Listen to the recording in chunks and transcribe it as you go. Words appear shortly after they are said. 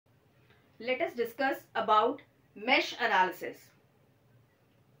let us discuss about mesh analysis.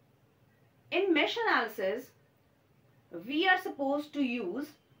 In mesh analysis, we are supposed to use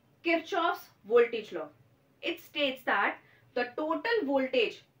Kirchhoff's voltage law. It states that the total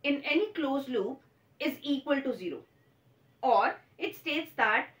voltage in any closed loop is equal to 0. Or it states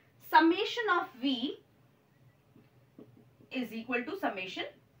that summation of V is equal to summation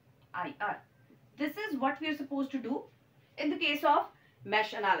IR. This is what we are supposed to do in the case of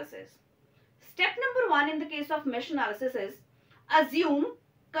mesh analysis. Step number 1 in the case of mesh analysis is assume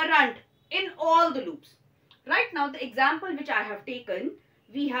current in all the loops. Right now, the example which I have taken,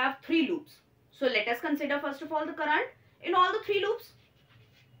 we have 3 loops. So let us consider first of all the current in all the 3 loops.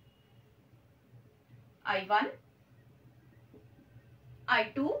 I1,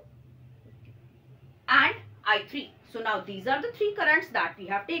 I2 and I3. So now these are the 3 currents that we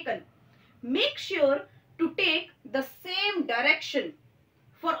have taken. Make sure to take the same direction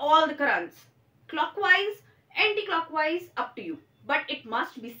for all the currents. Clockwise, anti-clockwise, up to you. But it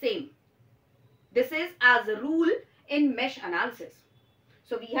must be same. This is as a rule in mesh analysis.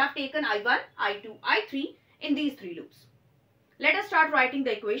 So we have taken I1, I2, I3 in these 3 loops. Let us start writing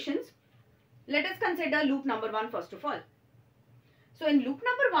the equations. Let us consider loop number 1 first of all. So in loop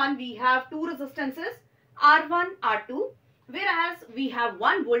number 1, we have 2 resistances, R1, R2, whereas we have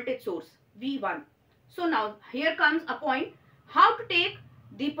one voltage source, V1. So now here comes a point how to take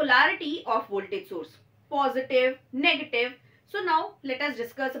the polarity of voltage source, positive, negative. So now let us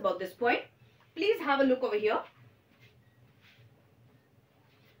discuss about this point. Please have a look over here.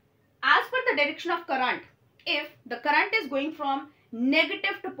 As per the direction of current, if the current is going from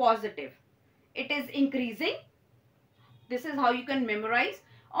negative to positive, it is increasing. This is how you can memorize.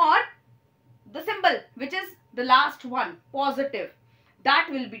 Or the symbol which is the last one, positive, that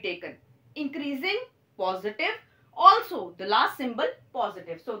will be taken. Increasing, positive. Also the last symbol,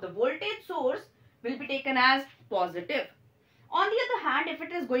 positive. So the voltage source will be taken as positive. On the other hand, if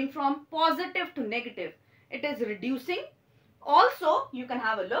it is going from positive to negative, it is reducing. Also, you can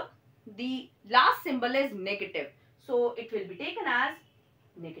have a look. The last symbol is negative. So it will be taken as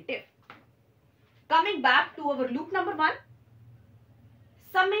negative. Coming back to our loop number 1.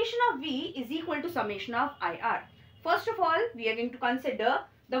 Summation of V is equal to summation of IR. First of all, we are going to consider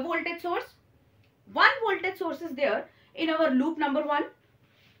the voltage source. One voltage source is there in our loop number 1.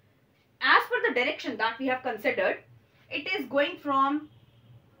 As per the direction that we have considered, it is going from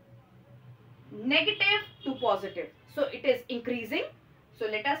negative to positive. So it is increasing. So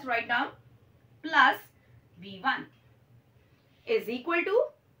let us write down plus V1 is equal to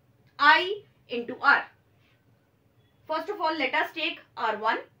I into R. First of all, let us take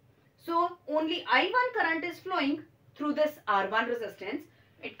R1. So only I1 current is flowing through this R1 resistance.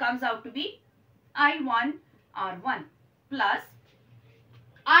 It comes out to be I1 R1 plus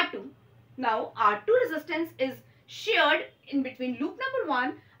R2. Now R2 resistance is shared in between loop number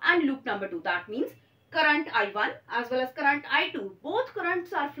 1 and loop number 2. That means current I1 as well as current I2. Both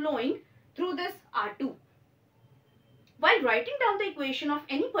currents are flowing through this R2. While writing down the equation of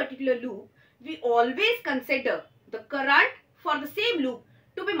any particular loop, we always consider the current for the same loop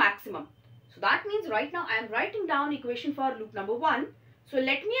to be maximum. So that means right now I am writing down equation for loop number 1. So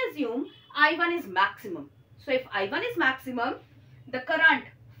let me assume I1 is maximum. So if I1 is maximum, the current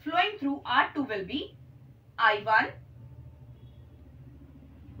flowing through R2 will be I1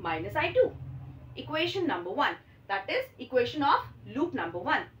 minus I2. Equation number 1. That is equation of loop number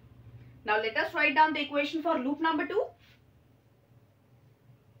 1. Now let us write down the equation for loop number 2.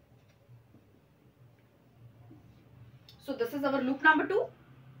 So this is our loop number 2.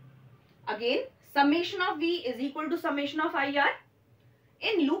 Again, summation of V is equal to summation of IR.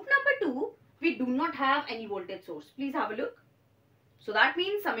 In loop number 2, we do not have any voltage source. Please have a look. So that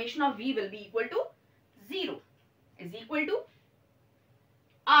means summation of V will be equal to 0 is equal to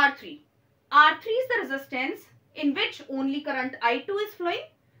R3. R3 is the resistance in which only current I2 is flowing.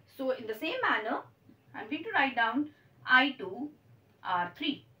 So in the same manner, I am going to write down I2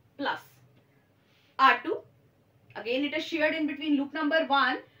 R3 plus R2. Again, it is shared in between loop number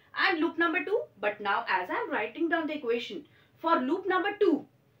 1 and loop number 2. But now as I am writing down the equation for loop number 2,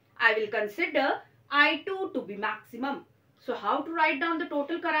 I will consider I2 to be maximum. So how to write down the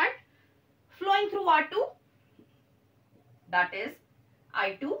total current flowing through R2? That is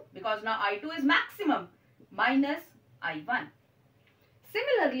I2, because now I2 is maximum, minus I1.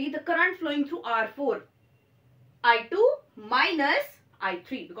 Similarly, the current flowing through R4, I2 minus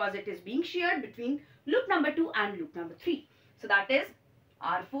I3, because it is being shared between loop number 2 and loop number 3. So that is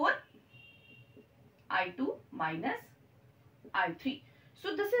R4, I2 minus I3.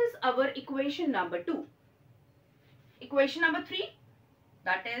 So this is our equation number 2. Equation number 3,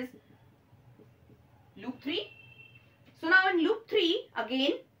 that is loop 3. So now in loop 3,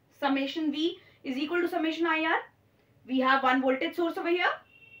 again, summation V is equal to summation IR. We have one voltage source over here.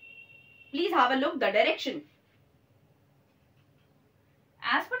 Please have a look the direction.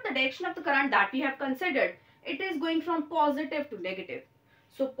 As per the direction of the current that we have considered, it is going from positive to negative.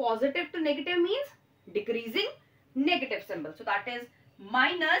 So positive to negative means decreasing, negative symbol. So that is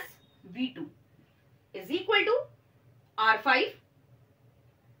minus V2 is equal to R5.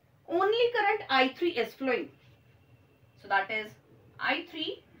 Only current I3 is flowing. So that is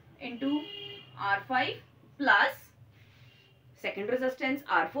I3 into R5 plus second resistance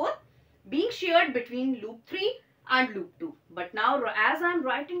R4 being shared between loop 3 and loop 2. But now as I am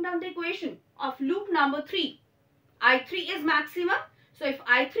writing down the equation of loop number 3, I3 is maximum. So if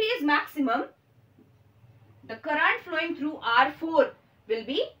I3 is maximum, the current flowing through R4 will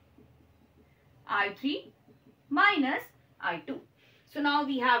be I3 minus I2. So now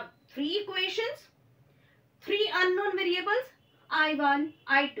we have three equations, three unknown variables, I1,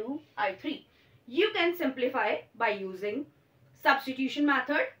 I2, I3. You can simplify by using substitution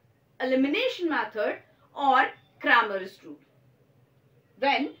method, elimination method or Cramer's rule.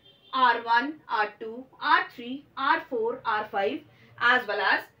 When R1, R2, R3, R4, R5 as well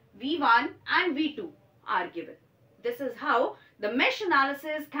as V1 and V2 are given. This is how the mesh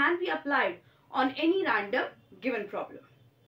analysis can be applied on any random given problem.